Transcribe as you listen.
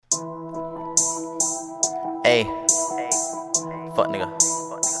Ayy, fuck nigga.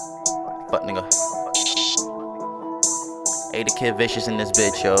 Fuck nigga. Ayy, TheKiddVishes in this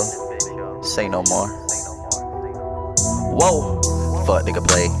bitch, yo. Say no more. Whoa, fuck nigga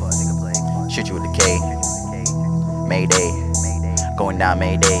play. Shoot you with the K. Mayday, going down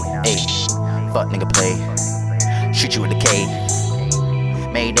Mayday. Ayy, fuck nigga play. Shoot you with the K.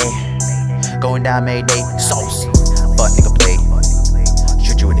 Mayday, going down Mayday. Sauce, fuck nigga play.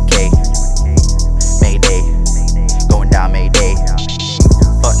 Shoot you with the K. Mayday, going down Mayday.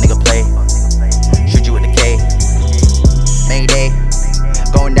 Fuck nigga play. Shoot you with the K. Mayday,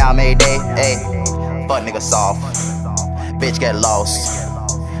 going down Mayday. Ayy, fuck nigga soft. Bitch get lost.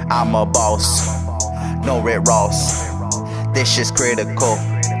 I'm a boss. No Red Ross. This shit's critical.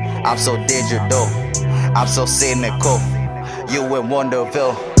 I'm so digital. I'm so cynical. You in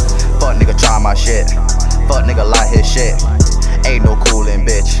Wonderville. Fuck nigga try my shit. Fuck nigga like his shit. Ain't no coolin',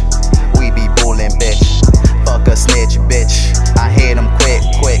 bitch. We be bullin', bitch. Fuck a snitch, bitch. I hit him quick.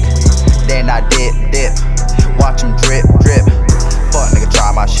 Then I dip. Watch him drip. Fuck nigga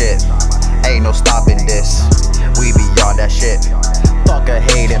try my shit. Ain't no stopping this. We be on that shit. Fuck a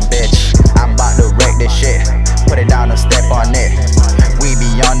hating bitch. I'm about to wreck this shit. Put it down and step on it. We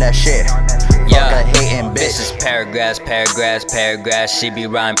be on that shit. Fuck a hating bitch. This is paragraphs. She be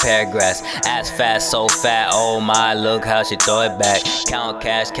rhyming paragraphs. Ass fast, so fat. Oh my, look how she throw it back. Count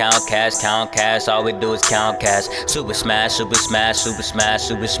cash. All we do is count cash. Super smash,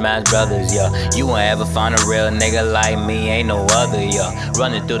 brothers, yeah. You won't ever find a real nigga like me, ain't no other, yeah.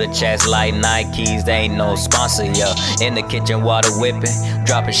 Running through the checks like Nikes, they ain't no sponsor, yeah. In the kitchen, water whipping,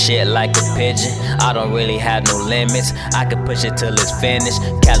 dropping shit like a pigeon. I don't really have no limits, I can push it till it's finished.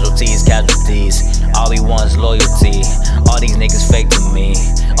 Casualties. All we want is loyalty. All these niggas fake to me.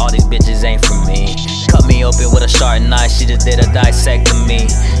 All these bitches ain't for me. Cut me open with a sharp knife. She just did a dissectomy.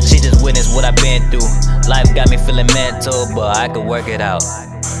 She just witnessed what I've been through. Life got me feeling mental, but I could work it out.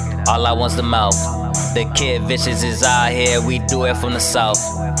 All I want's the mouth. TheKiddVishes is out here. We do it from the south.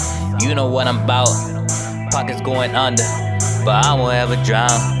 You know what I'm about. Pockets going under, but I won't ever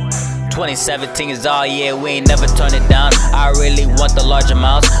drown. 2017 is all year, we ain't never turn it down. I really want the large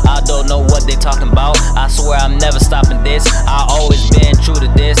amounts, I don't know what they talking about. I swear I'm never stopping this, I always been true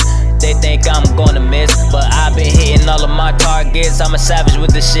to this. They think I'm gonna miss, but I've been hitting all of my targets. I'm a savage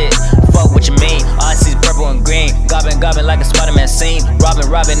with this shit, fuck what you mean. I see purple and green, gobbin' like a Spider-Man scene.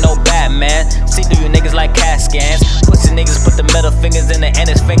 Robbing, no Batman. See through you niggas like CAT scans. Pussy niggas put the middle fingers in the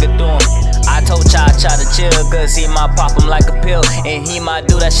index finger through 'em. I told Cha to chill, cause he might pop him like a pill. And he might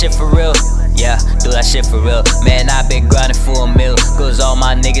do that shit for real. Yeah, do that shit for real. Man, I been grinding for a meal, cause all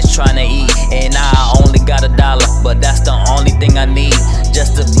my niggas tryna eat. And I only got $1, but that's the only thing I need,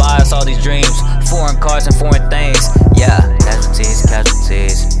 just to buy us all these dreams. Foreign cars and foreign things. Yeah, casualties.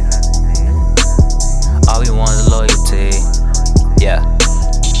 All we want is loyalty. Yeah,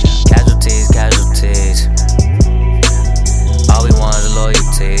 casualties. All we want is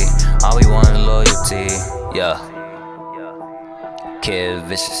loyalty. Yeah,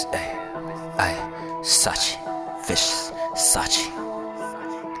 TheKiddVishes. Ay, Sachi, vicious, Sachi,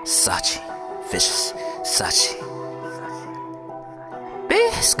 vicious, Sachi.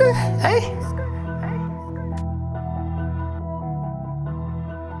 Big skirt, hey.